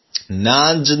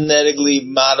Non-genetically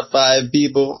modified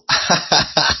people.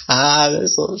 They're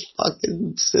so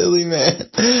fucking silly, man.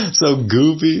 So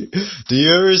goofy.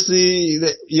 You ever see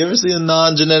a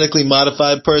non-genetically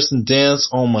modified person dance?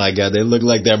 Oh my god, they look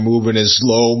like they're moving in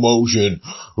slow motion.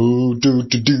 Ooh, do.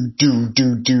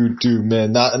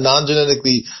 Man,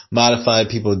 non-genetically modified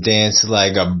people dance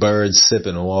like a bird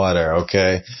sipping water,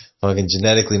 okay? Fucking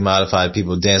genetically modified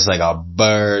people dance like a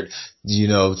bird,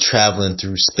 traveling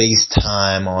through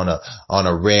space-time on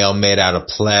a rail made out of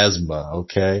plasma,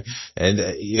 okay? And,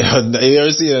 you ever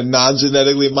see a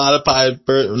non-genetically modified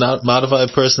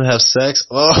person have sex?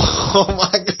 Oh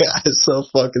my god, it's so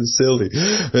fucking silly.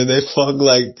 And they fuck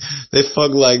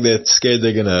like they're scared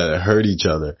they're gonna hurt each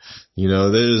other.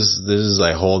 This is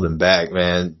like holding back,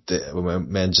 man.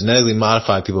 Man, genetically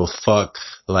modified people fuck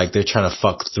like they're trying to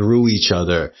fuck through each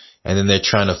other. And then they're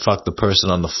trying to fuck the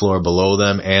person on the floor below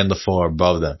them and the floor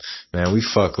above them. Man, we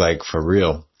fuck like for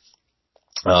real.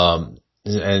 And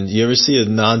you ever see a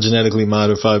non-genetically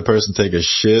modified person take a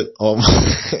shit? Oh my,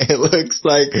 it looks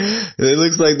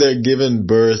like they're giving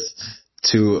birth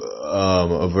to,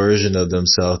 a version of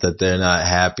themselves that they're not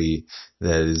happy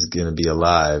that is gonna be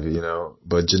alive,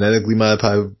 But genetically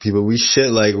modified people, we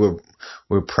shit like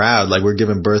we're proud, like we're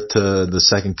giving birth to the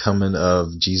second coming of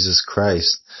Jesus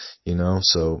Christ,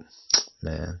 So,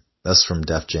 man, that's from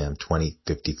Def Jam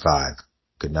 2055.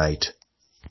 Good night.